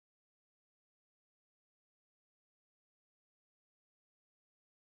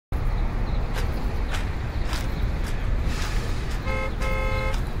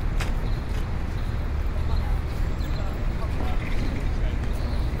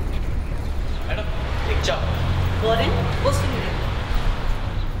बरें बसून घे.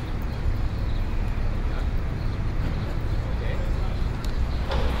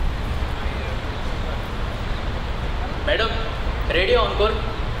 मॅडम रेडिओ ऑन कर.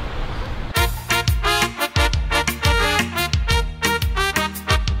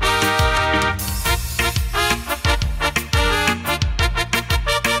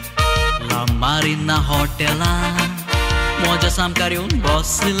 Marina hotela moja samkar येऊन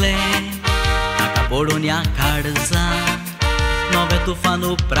बसले ताका पडून या काळजा नवे तुफान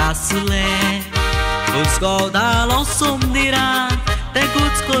उप्रासले घुसगोवतालो सुमदिरान ते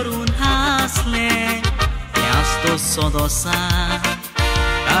गुच करून हासले ते आसतो सोदोसा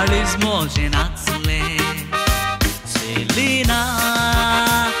काळीज मोजे नाचले सेलिना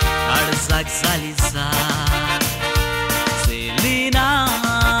काळजाक जाली जाय सेलिना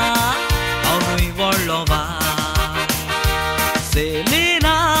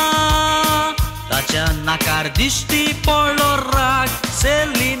Celina ताच्या नाकार दिश्टी पडलो राग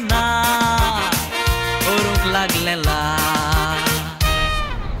Celina करूंक लागलेला.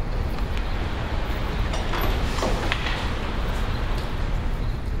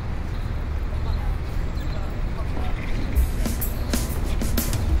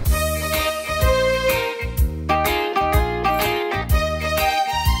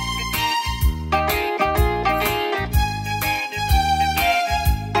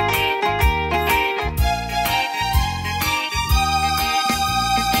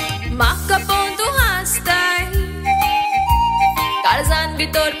 Maka poun tu hastai karzan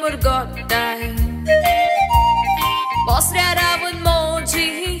vitor murgotai bosrea ravun moji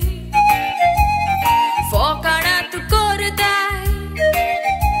fokana tu kortai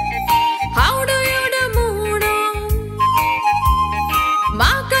how do you the muno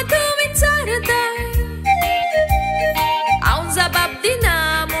Maka tu vicartai aun zabab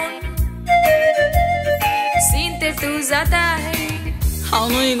dinamun sinte tu zatai.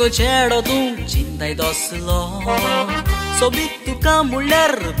 हांव गो चेडो तूं चिंताय दसलो सोबीत तुका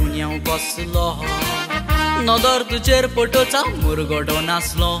म्हणल्यार गुन्यांव कसलो नदर तुजेर पटोचा मुरगोडो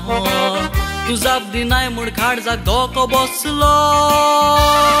नासलो तूं जाप दिनाय म्हूण खाडजाक धोको बसलो.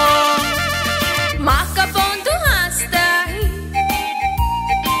 Maka poun tu hastai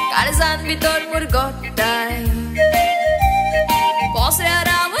karzan vitor murgotai bosrea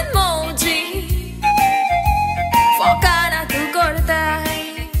ravun moji fokana tu kortai.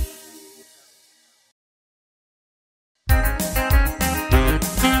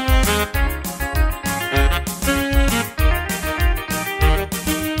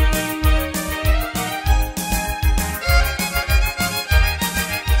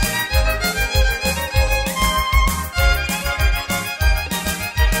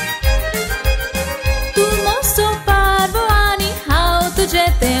 Tu mosso parvo ani how tuje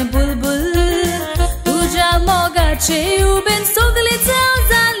te bulbul tuja mogache uben sogle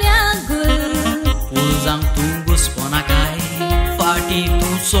zalia gul उजांग तूं घुस्पोना काय फाटी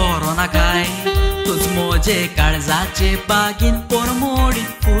तूं सोरोना काय तुज मोजे काळजाचे बागीन पोरमोडी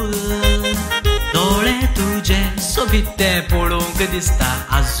फूल डोळे तुजे सोबीत ते पळोवंक दिसता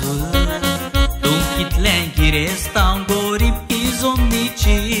आजूल तूं कितलें गिरेस्ता गोरीब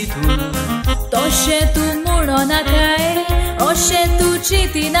इजोमनीची धूल. तोशे तू म्हणो नाकाय ओशे तू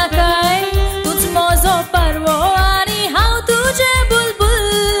चिती नाकाय तूच मोजो पारवो आनी हांव तुजे बुलबुल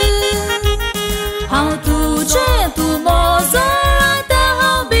हांव तुजे तू मोजो आतां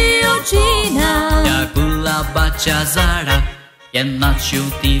हांव बियोचीना त्या गुलाबाच्या झाडाक केन्नाच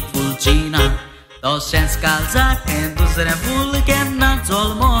शेवती फुलचीना तशेंच काळजाक हें दुसरें फूल केन्ना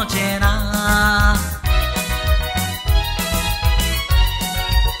जल्मोचें ना.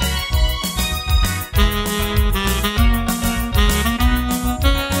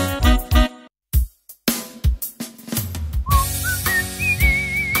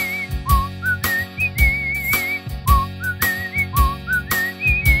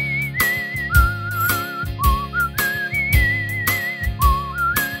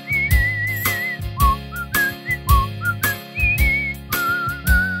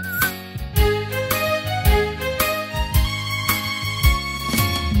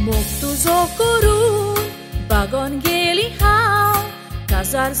 Bagon geli haw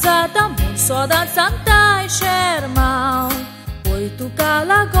Kazar zatam mun sodat santai shermau Poi tu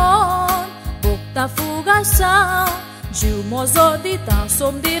kalagon Bukta fugasaw Jiu mozodita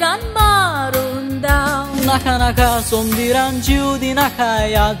somdiran marundaw नाका नाका सोमदिरान जीव दिनाका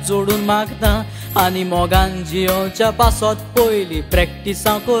याद जोडून मागता आनी मोगान जियोच्या पासत पयली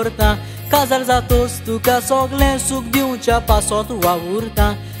प्रॅक्टिसां करता काजार जातोस तुका सगळें सूख दिवच्या पासत वावुरता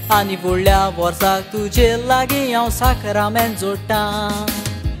आनी फुडल्या वर्साक तुजे लागीं हांव साखरामेन जोडटा.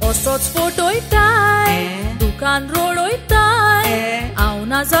 असोच फोटोयताय तुकान रोडोयताय हांव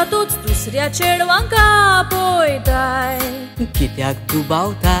ना जातूच दुसऱ्या चेडवांक कापयताय कित्याक तूं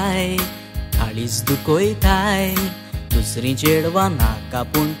भावताय काळीज दुखयताय दुसरी चेडवां नाका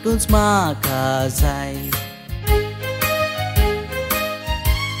पूण तूंच म्हाका जाय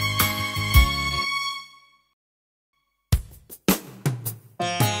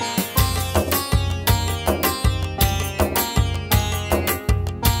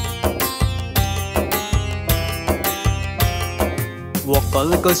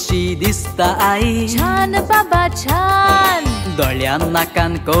वकल कशी दिसता आई छान बाबा छान दोळ्यान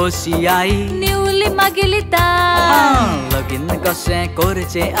नाकान कशी आई निवली मागेली तान लगीन कशें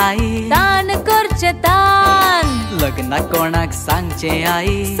करचें आई तान करचें तान लग्नाक कोणाक सांगचें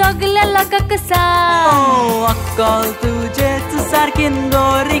आई सगल्या लोकांक सांग अक्कल तुजेच सारकीन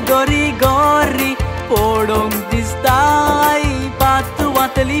गोरी गोरी गोरी पडोवंक दिसता आई पात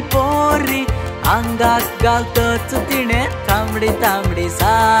वातली पोरी आंगाक घालतच तिणें तांबडी तांबडी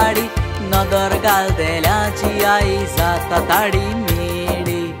साडी नदर घालतेल्याची आई जाता ताडी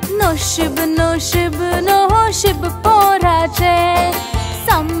मेडी नशीब नशीब नशीब पोराचे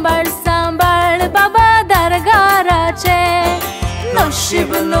सांबाळ सांबाळ बाबा दरगाराचे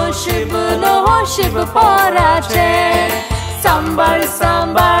नशीब नशीब नशीब पोराचे सांबाळ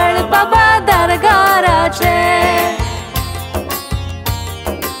सांबाळ बाबा दरगाराचे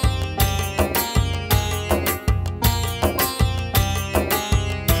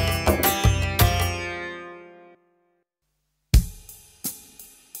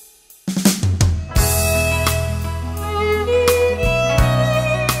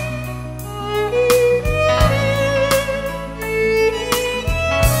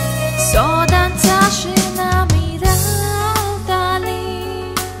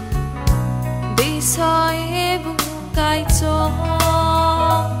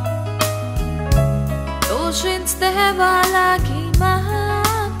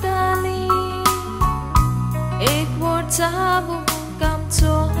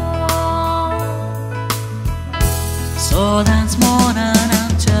Sodans monan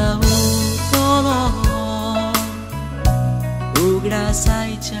आमच्या उतलो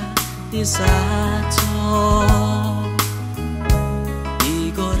उगडासायच्या दिसाचो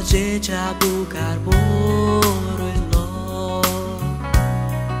इगोर्जेच्या बुकार बरयलो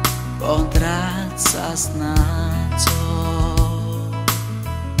Contrad sasnacho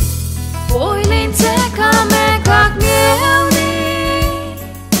Poilince kamekak miewni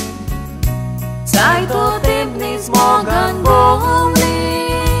Zaj to tybni zmogan bolni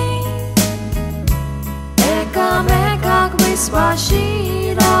Kamekak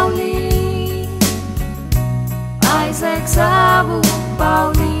wyspasirali Isaac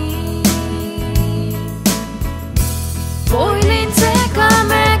zabumpali Poilince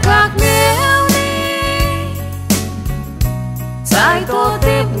kamekak miewni Zaj to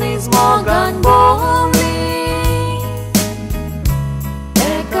tybni zmogan bolni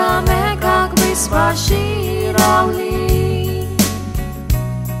Kamekak wyspasirali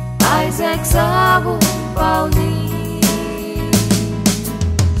Isaac zabumpali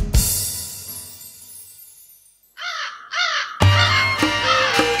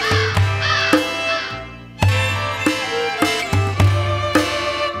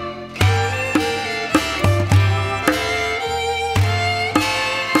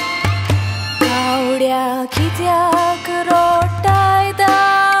कित्याक रोटायता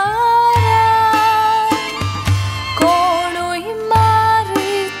कोणूय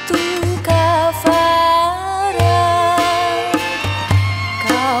मारी तुका फार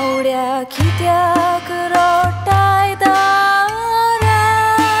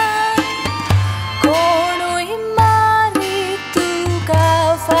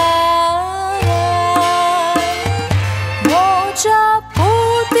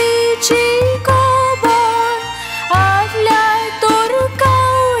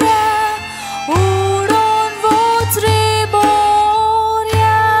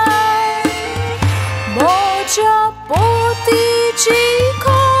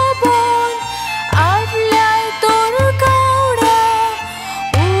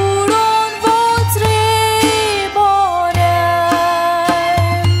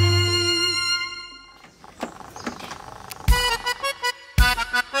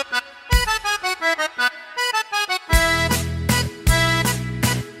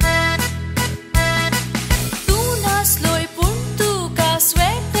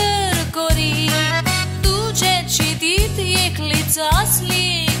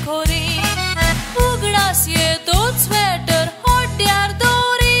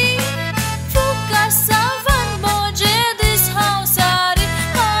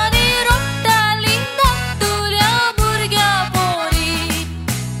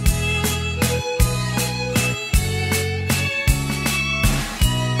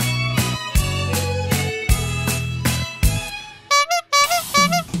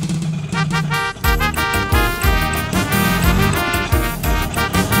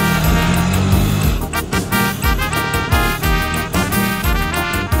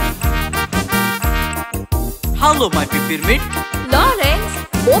Hello, my Pipirmit. Lawrence,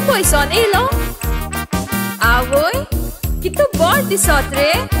 poi son ilo? Avoi? Kitu bor disot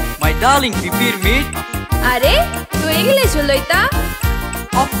re? My darling Pipirmit. Are, tu English uloita?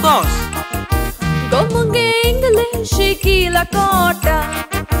 Of course. Gomunge English kila kota.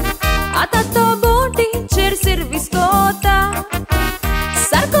 Ata to boti cer service kota.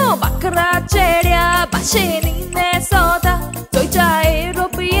 Sarko bakra ceria basheni ne sota. Toita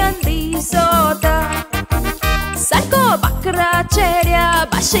European di sota. Sarko bakra ceria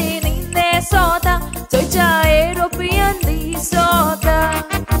basheni ne sota. Toita European di sota.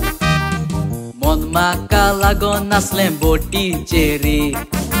 Mon Maka lagonas lemboti jeri.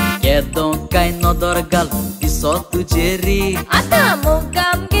 Kedong kai nodorgal isotu jeri. Ata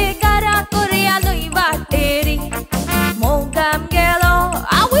mogam ge gara korea loi bateri. Mogam gelo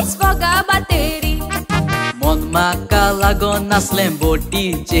awis voga bateri. Mon Maka lagonas lemboti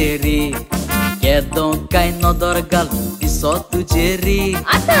jeri. Kedong kai nodorgal isotu jeri.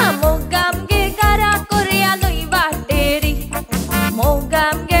 Ata mogam ge gara korea loi bateri.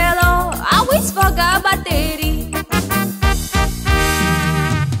 Mogam gelo awis voga bateri.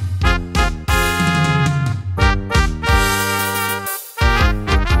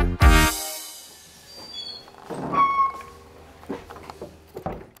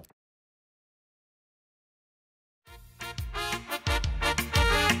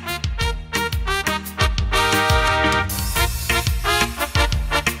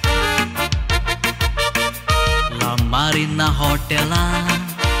 Marina hotela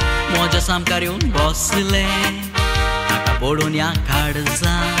moja samkariun bosle taka bodonia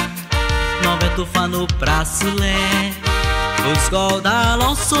kardza nove tufanu prasle Uzgoda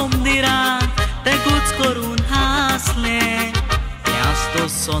losum dira te guts korun hasle Miasto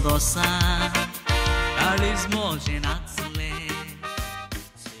sodosa Kalis mojenat